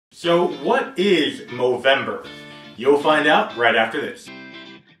So what is Movember? You'll find out right after this.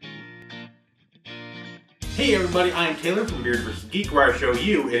 Hey everybody, I'm Taylor from Beard vs. Geek, where I show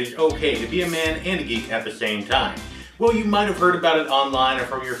you it is okay to be a man and a geek at the same time. Well, you might have heard about it online or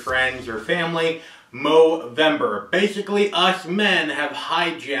from your friends or family. Movember. Basically, us men have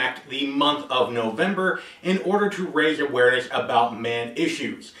hijacked the month of November in order to raise awareness about man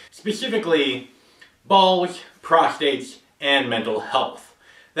issues. Specifically, balls, prostates, and mental health.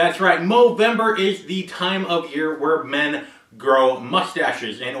 That's right, Movember is the time of year where men grow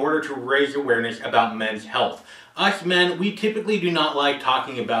mustaches in order to raise awareness about men's health. Us men, we typically do not like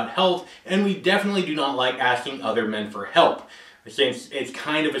talking about health, and we definitely do not like asking other men for help, since it's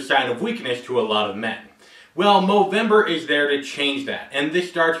kind of a sign of weakness to a lot of men. Well, Movember is there to change that, and this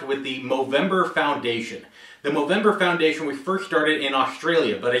starts with the Movember Foundation. The Movember Foundation was first started in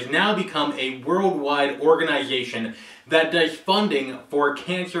Australia, but has now become a worldwide organization that does funding for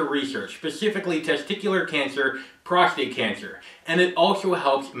cancer research, specifically testicular cancer, prostate cancer, and it also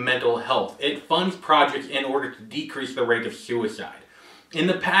helps mental health. It funds projects in order to decrease the rate of suicide. In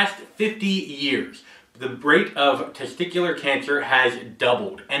the past 50 years, the rate of testicular cancer has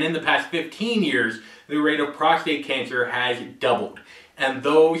doubled, and in the past 15 years, the rate of prostate cancer has doubled, and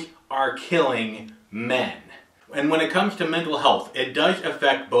those are killing men. And when it comes to mental health, it does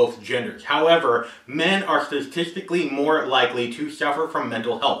affect both genders. However, men are statistically more likely to suffer from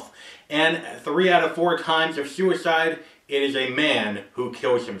mental health. And 3 out of 4 times of suicide, it is a man who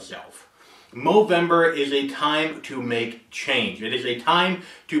kills himself. Movember is a time to make change. It is a time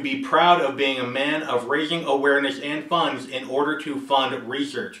to be proud of being a man, of raising awareness and funds in order to fund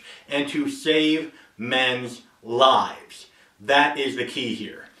research and to save men's lives. That is the key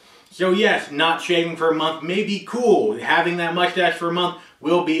here. So yes, not shaving for a month may be cool. Having that mustache for a month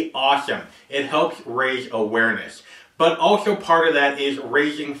will be awesome. It helps raise awareness. But also part of that is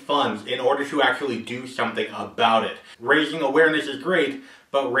raising funds in order to actually do something about it. Raising awareness is great,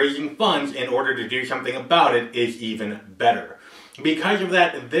 but raising funds in order to do something about it is even better. Because of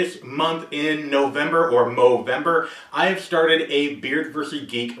that, this month in November, or Movember, I have started a Beard vs.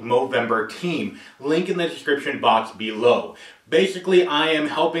 Geek Movember team. Link in the description box below. Basically, I am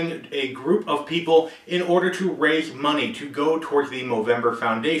helping a group of people in order to raise money to go towards the Movember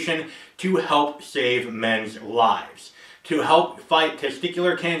Foundation to help save men's lives, to help fight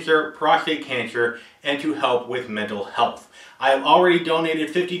testicular cancer, prostate cancer, and to help with mental health. I have already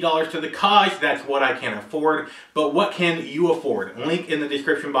donated $50 to the cause. That's what I can afford. But what can you afford? Link in the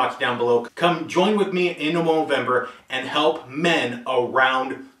description box down below. Come join with me in Movember and help men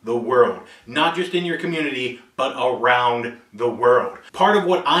around the world. Not just in your community, but around the world. Part of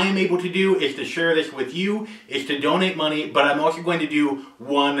what I am able to do is to share this with you, is to donate money, but I'm also going to do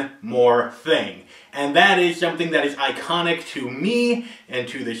one more thing. And that is something that is iconic to me and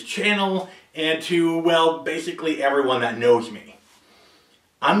to this channel and to, well, basically everyone that knows me.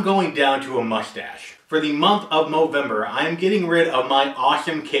 I'm going down to a mustache. For the month of Movember, I am getting rid of my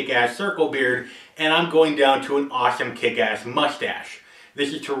awesome kick-ass circle beard and I'm going down to an awesome kick-ass mustache.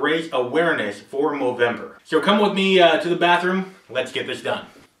 This is to raise awareness for Movember. So come with me to the bathroom. Let's get this done.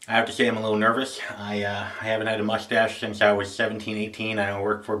 I have to say I'm a little nervous. I haven't had a mustache since I was 17, 18. I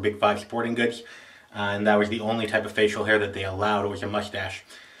worked for Big 5 Sporting Goods. And that was the only type of facial hair that they allowed, was a mustache.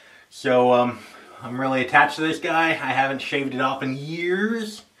 So I'm really attached to this guy. I haven't shaved it off in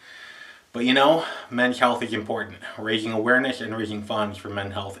years. But you know, men's health is important. Raising awareness and raising funds for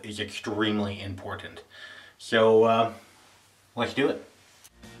men's health is extremely important. So let's do it.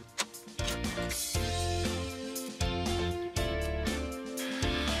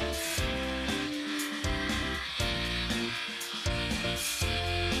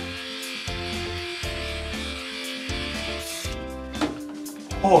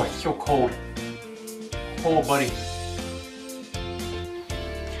 Oh, it's so cold. Oh, buddy.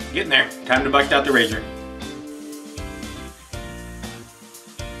 Getting there. Time to bust out the razor.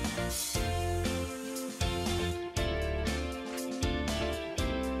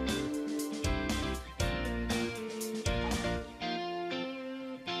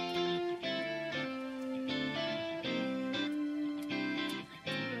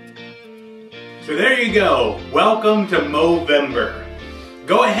 So there you go. Welcome to Movember.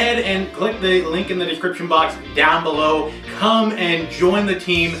 Go ahead and click the link in the description box down below. Come and join the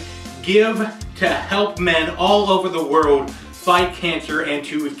team. Give to help men all over the world fight cancer and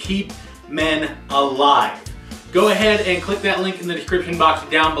to keep men alive. Go ahead and click that link in the description box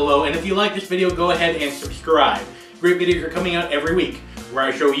down below. And if you like this video, go ahead and subscribe. Great videos are coming out every week where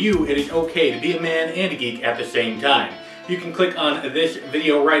I show you it is okay to be a man and a geek at the same time. You can click on this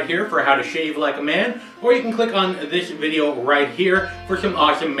video right here for how to shave like a man, or you can click on this video right here for some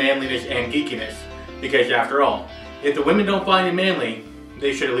awesome manliness and geekiness. Because after all, if the women don't find you manly,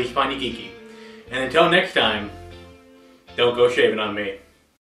 they should at least find you geeky. And until next time, don't go shaving on me.